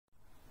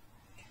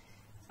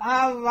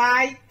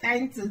Alright,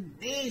 time to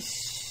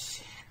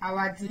dish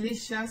our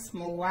delicious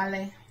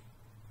mowale.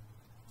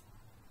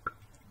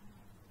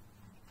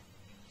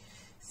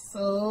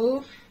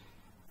 So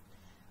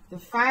the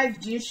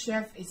 5G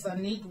chef is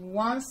on it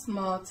once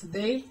more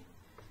today.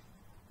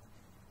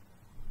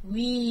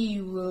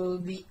 We will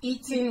be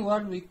eating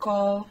what we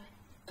call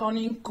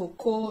turning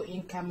cocoa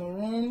in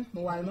Cameroon,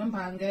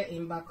 mowale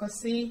in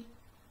Bakosi,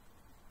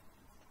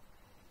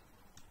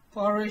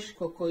 porridge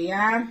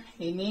cocoyam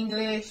in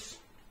English.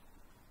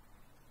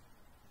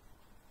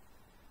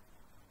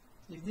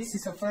 If this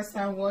is your first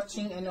time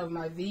watching any of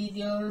my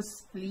videos,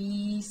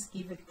 please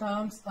give a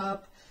thumbs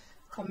up,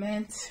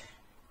 comment,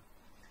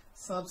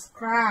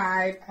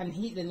 subscribe, and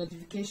hit the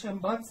notification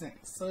button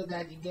so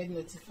that you get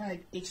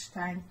notified each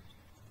time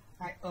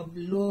I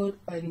upload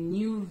a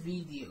new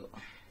video.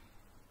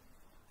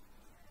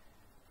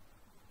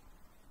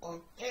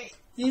 Okay,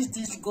 this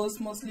dish goes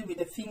mostly with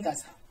the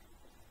fingers.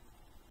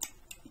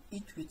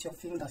 Eat with your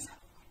fingers.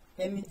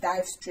 Let me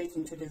dive straight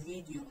into the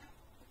video.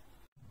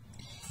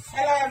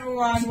 Hello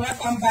everyone,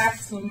 welcome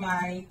back to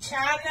my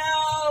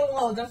channel.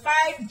 Well, the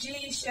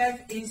 5G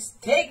chef is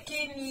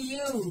taking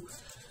you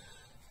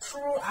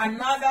through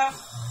another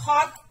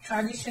hot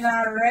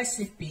traditional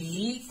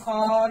recipe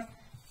called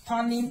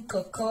turning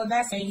cocoa.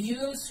 That's I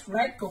use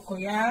red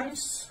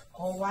cocoyams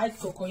or white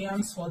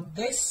cocoyams for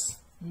this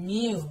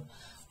meal,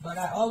 but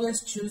I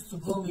always choose to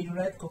go with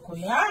red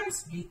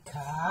cocoyams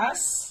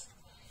because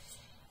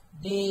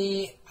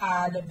they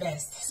are the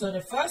best. So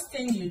the first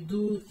thing you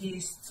do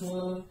is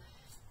to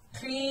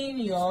clean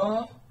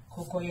your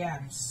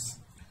cocoyams.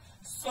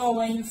 So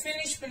when you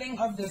finish peeling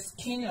off the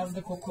skin of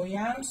the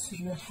cocoyams,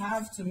 you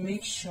have to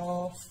make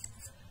sure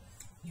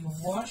you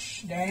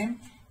wash them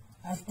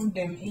and put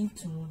them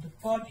into the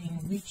pot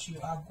in which you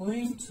are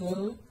going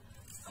to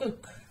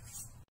cook.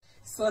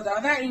 So the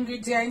other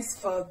ingredients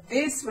for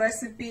this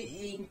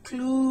recipe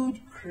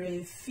include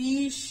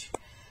crayfish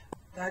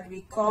that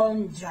we call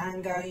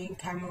janga in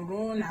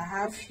Cameroon. I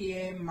have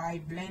here my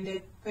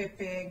blended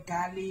pepper,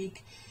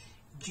 garlic,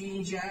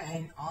 ginger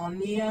and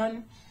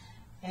onion,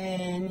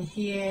 and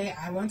here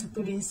I want to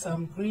put in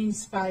some green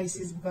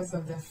spices because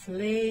of the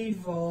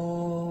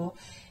flavor.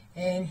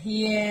 And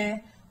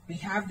here we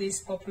have this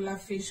popular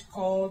fish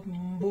called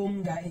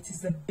mbonga. It is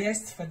the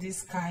best for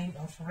this kind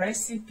of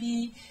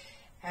recipe.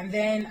 And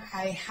then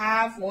I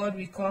have what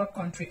we call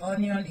country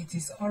onion. It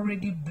is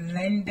already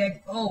blended.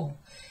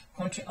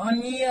 Country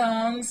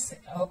onions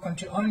or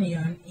country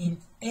onion in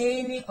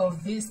any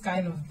of these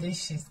kind of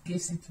dishes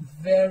gives it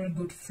very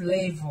good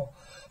flavor.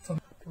 From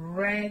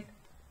red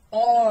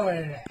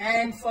oil,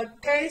 and for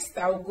taste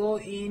I'll go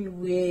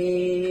in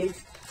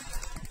with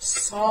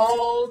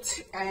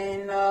salt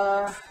and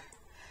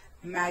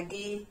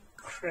Maggi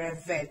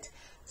crevette.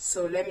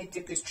 So let me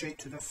take it straight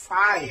to the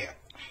fire.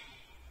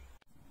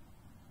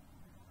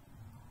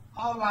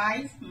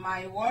 Alright,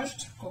 my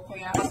washed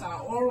cocoyams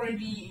are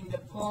already in the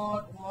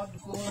pot. What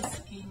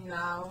goes in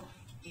now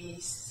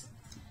is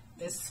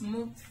the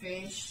smoked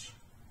fish,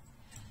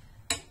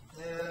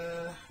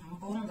 the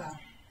mbonga,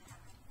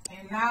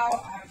 and now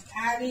I'm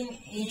adding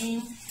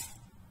in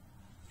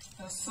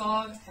the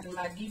salt and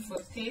Maggi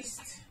for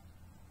taste.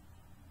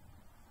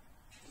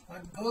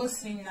 What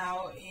goes in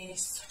now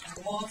is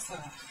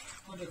water.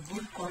 Put a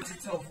good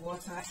quantity of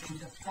water in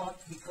the pot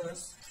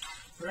because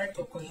red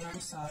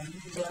cocoyams are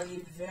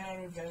usually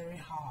very, very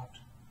hard.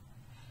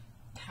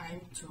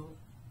 Time to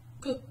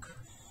cook.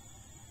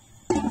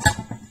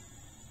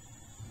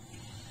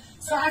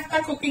 So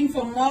after cooking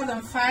for more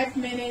than 5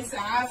 minutes, I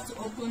have to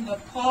open the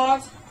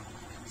pot,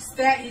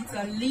 stir it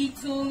a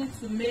little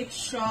to make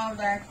sure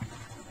that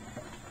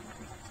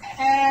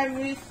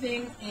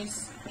everything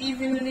is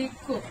evenly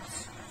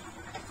cooked.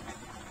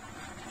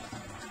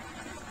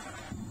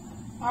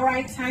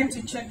 Alright, time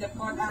to check the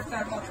pot after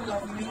a couple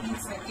of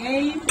minutes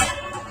again.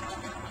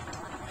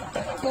 The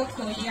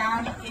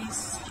cocoyam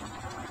is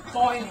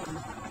boiling.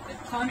 The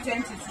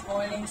content is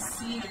boiling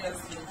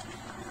seriously.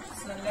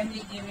 So let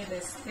me give it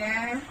a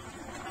stir.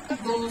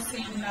 What goes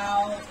in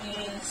now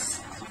is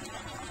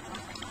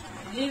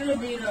a little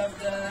bit of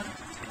the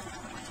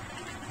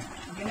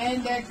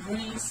blended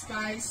green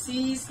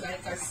spices.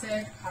 Like I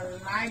said, I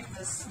like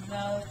the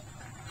smell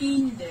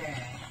in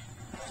there.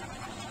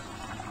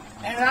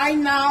 And right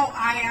now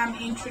I am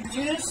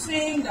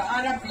introducing the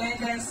other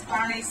blended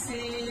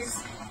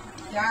spices,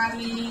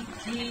 garlic,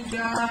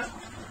 ginger,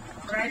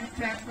 red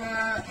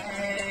pepper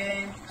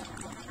and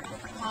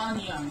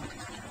onion.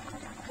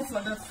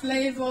 For the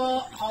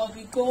flavor, I'll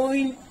be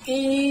going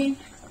in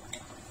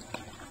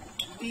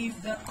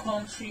with the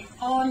country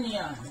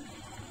onion,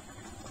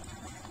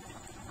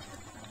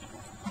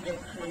 the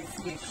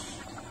crayfish.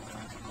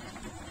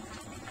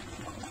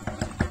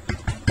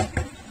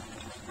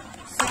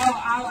 So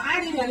I'll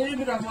add in a little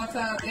bit of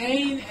water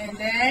again, and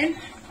then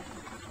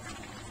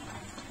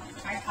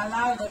I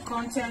allow the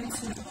content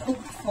to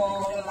cook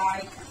for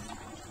like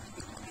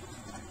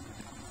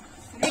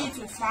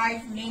 3 to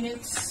 5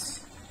 minutes.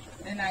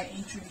 Then I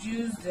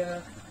introduce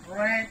the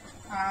red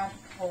palm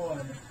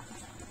oil.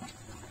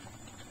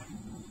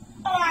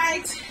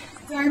 Alright,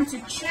 Time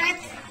to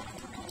check.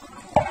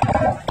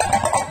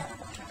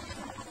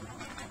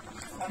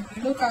 From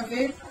the look of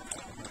it,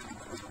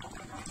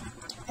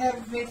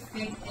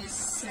 everything is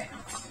set.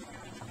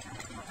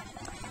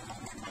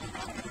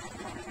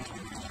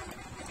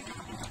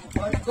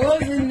 What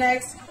goes in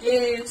next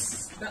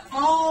is the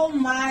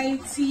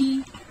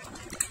almighty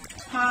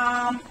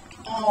palm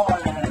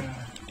oil,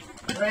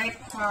 red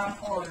palm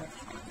oil.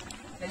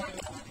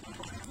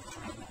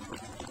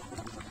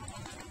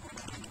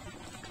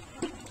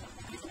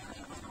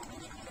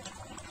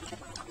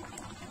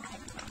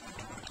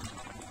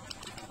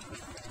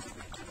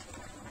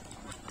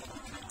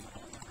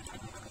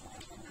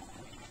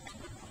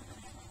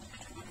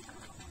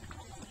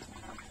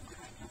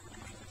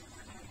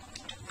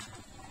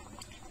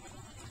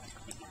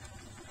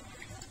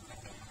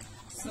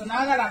 So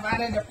now that I've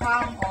added the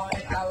palm oil,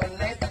 I will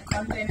let the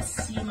contents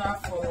simmer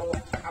for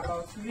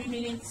about 3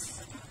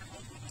 minutes.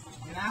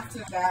 And after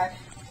that,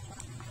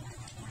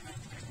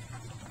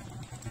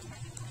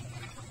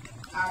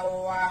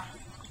 our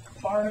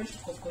porridge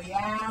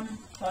cocoyam,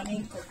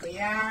 turning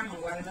cocoyam,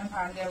 and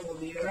watermelon will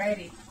be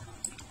ready.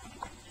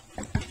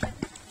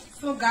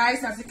 So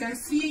guys, as you can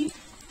see,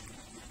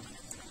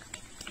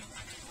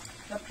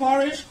 the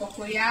porridge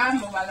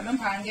cocoyam or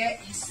watermelon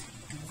is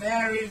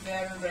very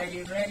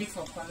ready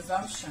for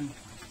consumption.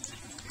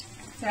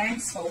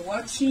 Thanks for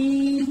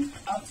watching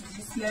up to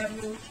this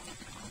level.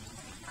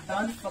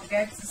 Don't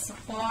forget to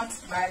support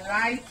by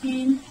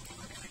liking,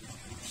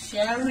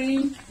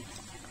 sharing,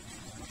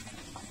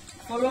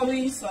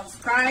 following,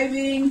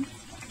 subscribing,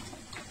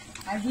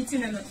 and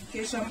hitting the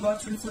notification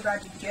button so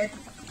that you get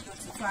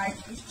notified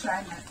each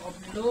time I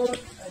upload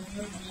a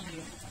new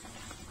video.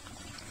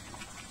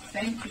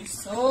 Thank you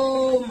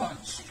so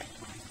much.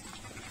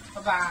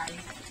 Bye bye.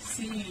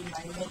 See you in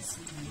my next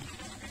video.